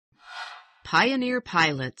Pioneer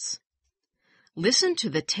pilots. Listen to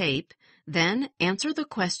the tape, then answer the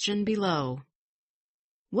question below.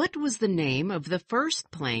 What was the name of the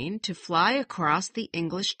first plane to fly across the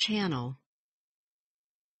English Channel?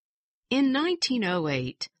 In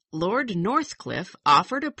 1908, Lord Northcliffe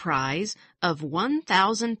offered a prize of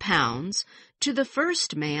 £1,000 to the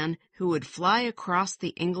first man who would fly across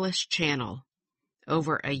the English Channel.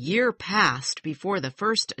 Over a year passed before the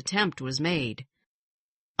first attempt was made.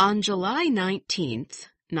 On July 19,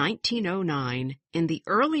 1909, in the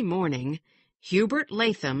early morning, Hubert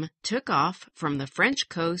Latham took off from the French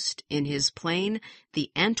coast in his plane, the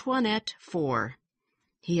Antoinette IV.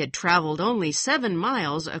 He had traveled only 7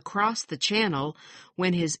 miles across the channel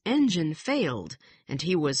when his engine failed and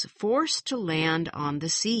he was forced to land on the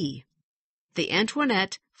sea. The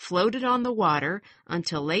Antoinette floated on the water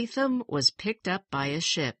until Latham was picked up by a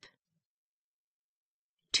ship.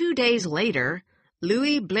 2 days later,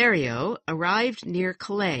 Louis Blériot arrived near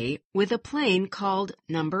Calais with a plane called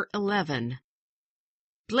No. 11.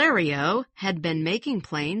 Blériot had been making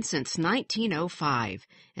planes since 1905,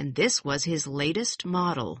 and this was his latest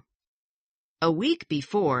model. A week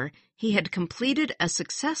before, he had completed a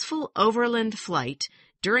successful overland flight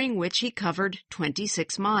during which he covered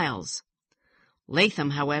 26 miles.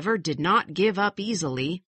 Latham, however, did not give up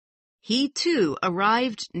easily. He, too,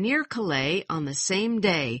 arrived near Calais on the same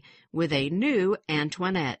day with a new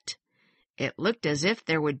Antoinette. It looked as if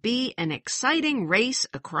there would be an exciting race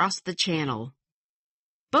across the channel.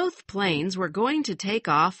 Both planes were going to take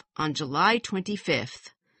off on July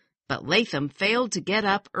 25th, but Latham failed to get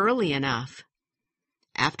up early enough.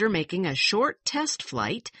 After making a short test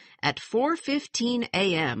flight at 4:15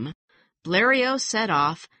 a.m., Blériot set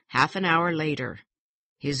off half an hour later.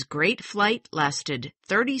 His great flight lasted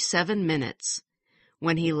 37 minutes.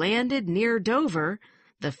 When he landed near Dover,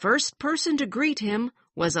 the first person to greet him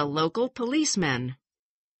was a local policeman.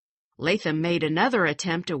 Latham made another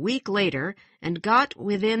attempt a week later and got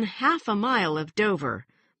within half a mile of Dover,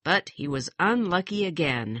 but he was unlucky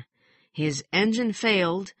again. His engine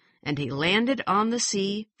failed, and he landed on the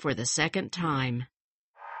sea for the second time.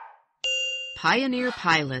 Pioneer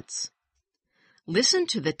pilots. Listen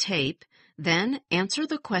to the tape, then answer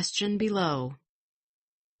the question below.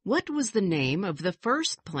 What was the name of the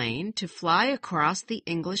first plane to fly across the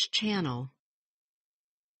English Channel?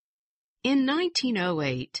 In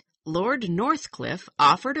 1908, Lord Northcliffe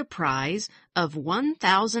offered a prize of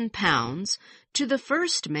 £1,000 to the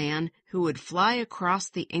first man who would fly across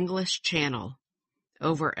the English Channel.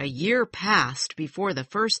 Over a year passed before the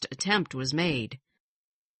first attempt was made.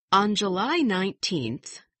 On July 19,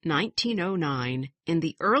 1909, in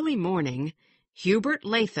the early morning, Hubert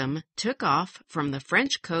Latham took off from the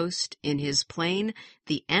French coast in his plane,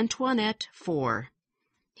 the Antoinette IV.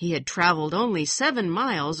 He had traveled only 7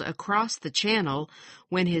 miles across the channel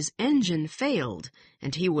when his engine failed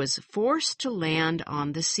and he was forced to land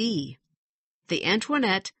on the sea. The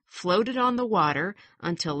Antoinette floated on the water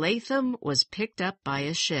until Latham was picked up by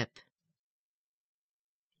a ship.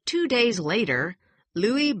 2 days later,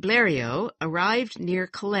 Louis Blériot arrived near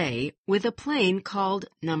Calais with a plane called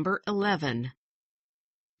No. 11.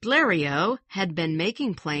 Blériot had been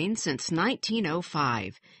making planes since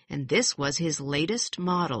 1905, and this was his latest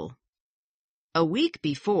model. A week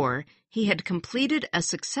before, he had completed a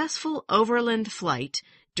successful overland flight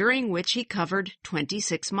during which he covered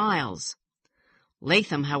 26 miles.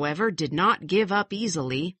 Latham, however, did not give up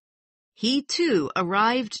easily. He, too,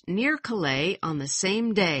 arrived near Calais on the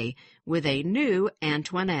same day with a new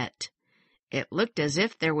Antoinette. It looked as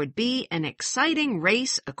if there would be an exciting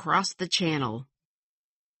race across the channel.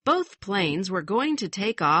 Both planes were going to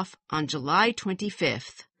take off on July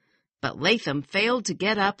 25th, but Latham failed to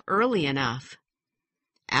get up early enough.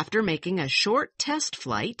 After making a short test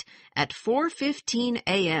flight at 4:15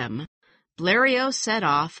 a.m., Blériot set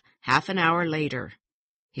off half an hour later.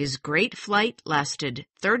 His great flight lasted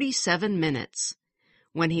 37 minutes.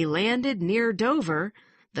 When he landed near Dover,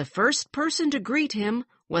 the first person to greet him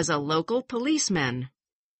was a local policeman.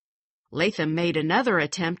 Latham made another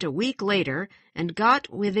attempt a week later and got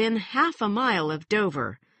within half a mile of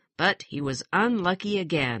Dover, but he was unlucky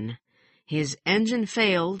again. His engine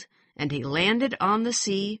failed, and he landed on the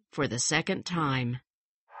sea for the second time.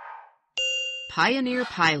 Pioneer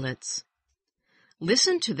pilots.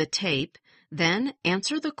 Listen to the tape, then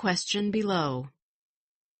answer the question below.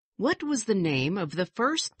 What was the name of the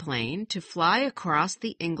first plane to fly across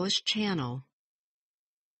the English Channel?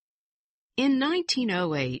 In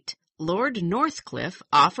 1908, Lord Northcliffe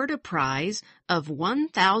offered a prize of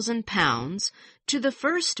 £1,000 to the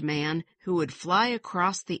first man who would fly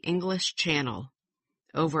across the English Channel.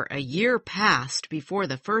 Over a year passed before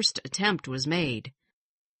the first attempt was made.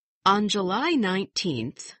 On July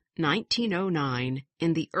 19th, 1909,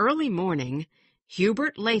 in the early morning,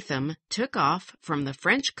 Hubert Latham took off from the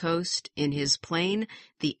French coast in his plane,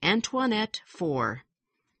 the Antoinette IV.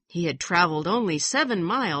 He had traveled only 7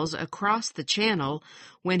 miles across the channel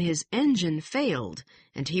when his engine failed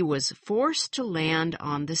and he was forced to land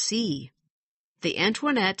on the sea. The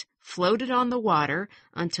Antoinette floated on the water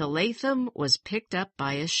until Latham was picked up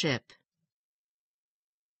by a ship.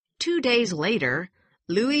 2 days later,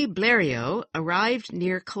 Louis Blériot arrived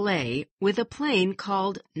near Calais with a plane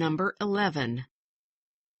called Number 11.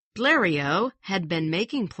 Blériot had been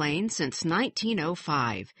making planes since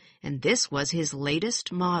 1905, and this was his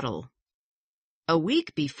latest model. A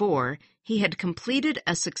week before, he had completed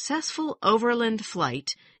a successful overland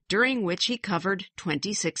flight during which he covered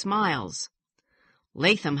 26 miles.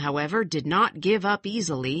 Latham, however, did not give up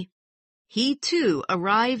easily. He, too,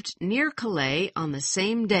 arrived near Calais on the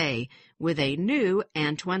same day with a new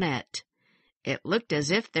Antoinette. It looked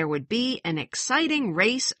as if there would be an exciting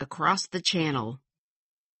race across the channel.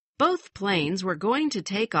 Both planes were going to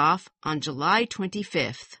take off on July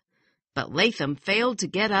 25th, but Latham failed to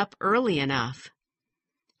get up early enough.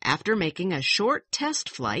 After making a short test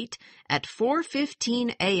flight at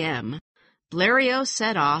 4:15 a.m., Blériot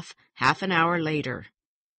set off half an hour later.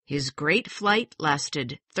 His great flight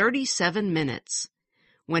lasted 37 minutes.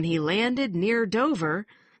 When he landed near Dover,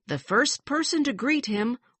 the first person to greet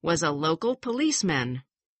him was a local policeman.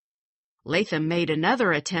 Latham made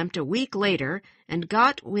another attempt a week later and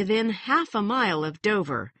got within half a mile of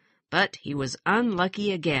Dover, but he was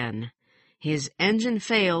unlucky again. His engine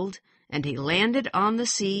failed, and he landed on the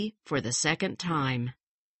sea for the second time.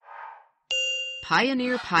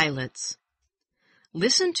 Pioneer pilots.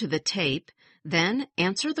 Listen to the tape, then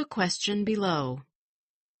answer the question below.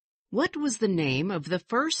 What was the name of the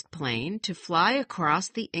first plane to fly across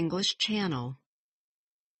the English Channel?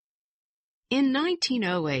 In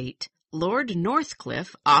 1908, Lord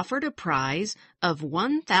Northcliffe offered a prize of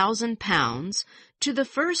 £1,000 to the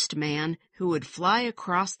first man who would fly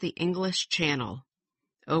across the English Channel.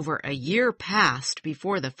 Over a year passed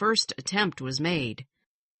before the first attempt was made.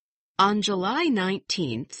 On July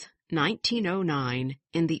 19th, 1909,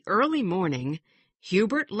 in the early morning,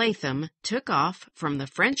 Hubert Latham took off from the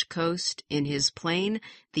French coast in his plane,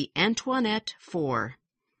 the Antoinette IV.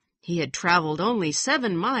 He had traveled only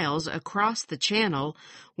 7 miles across the channel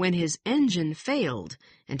when his engine failed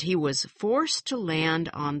and he was forced to land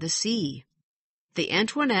on the sea. The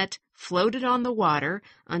Antoinette floated on the water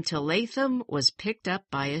until Latham was picked up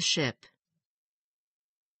by a ship.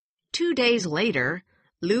 2 days later,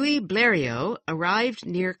 Louis Blériot arrived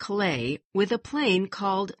near Calais with a plane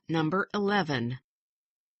called Number 11.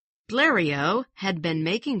 Blériot had been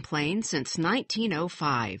making planes since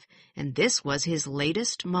 1905, and this was his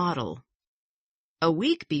latest model. A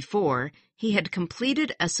week before, he had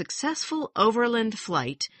completed a successful overland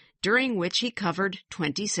flight during which he covered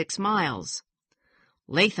 26 miles.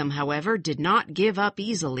 Latham, however, did not give up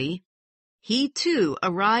easily. He, too,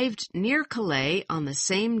 arrived near Calais on the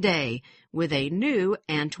same day with a new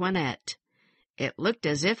Antoinette. It looked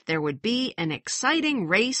as if there would be an exciting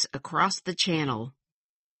race across the channel.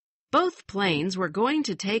 Both planes were going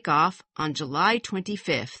to take off on July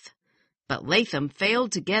 25th, but Latham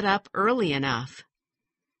failed to get up early enough.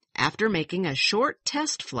 After making a short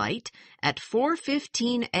test flight at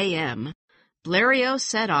 4:15 a.m., Blériot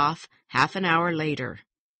set off half an hour later.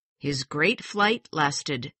 His great flight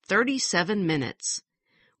lasted 37 minutes.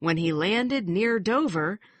 When he landed near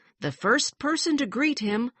Dover, the first person to greet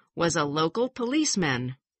him was a local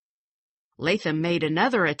policeman. Latham made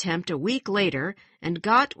another attempt a week later and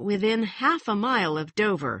got within half a mile of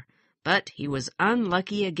Dover, but he was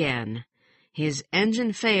unlucky again. His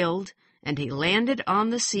engine failed, and he landed on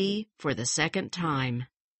the sea for the second time.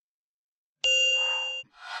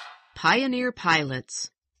 Pioneer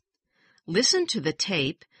pilots. Listen to the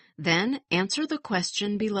tape, then answer the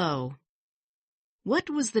question below. What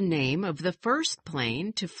was the name of the first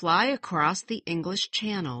plane to fly across the English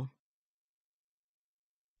Channel?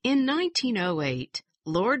 In 1908,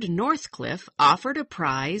 Lord Northcliffe offered a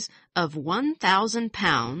prize of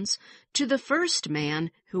 £1,000 to the first man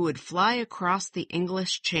who would fly across the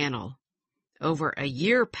English Channel. Over a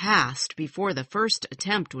year passed before the first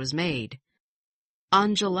attempt was made.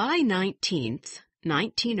 On July 19th,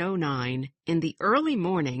 1909, in the early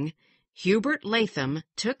morning, Hubert Latham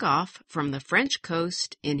took off from the French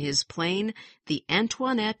coast in his plane, the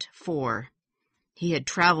Antoinette IV. He had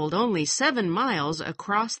traveled only 7 miles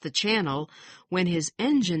across the channel when his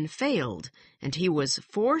engine failed and he was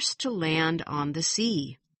forced to land on the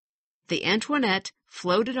sea. The Antoinette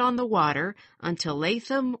floated on the water until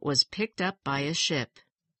Latham was picked up by a ship.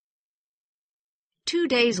 2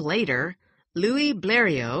 days later, Louis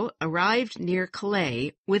Blériot arrived near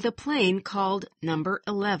Calais with a plane called Number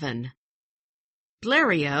 11.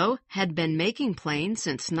 Blériot had been making planes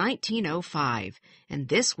since 1905, and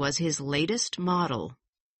this was his latest model.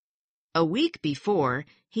 A week before,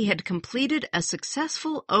 he had completed a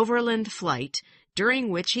successful overland flight during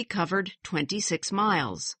which he covered 26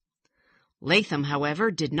 miles. Latham,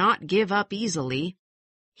 however, did not give up easily.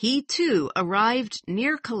 He, too, arrived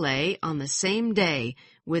near Calais on the same day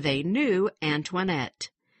with a new Antoinette.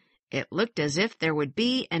 It looked as if there would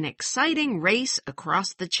be an exciting race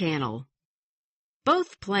across the channel.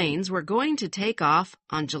 Both planes were going to take off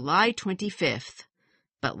on July 25th,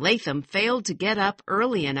 but Latham failed to get up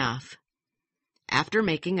early enough. After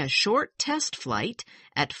making a short test flight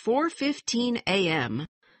at 4:15 a.m.,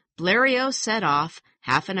 Blériot set off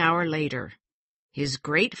half an hour later. His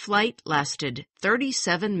great flight lasted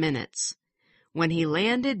 37 minutes. When he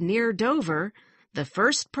landed near Dover, the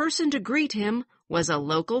first person to greet him was a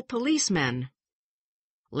local policeman.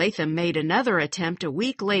 Latham made another attempt a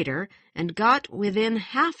week later and got within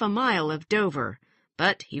half a mile of Dover,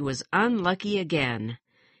 but he was unlucky again.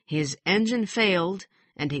 His engine failed,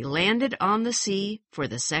 and he landed on the sea for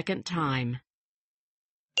the second time.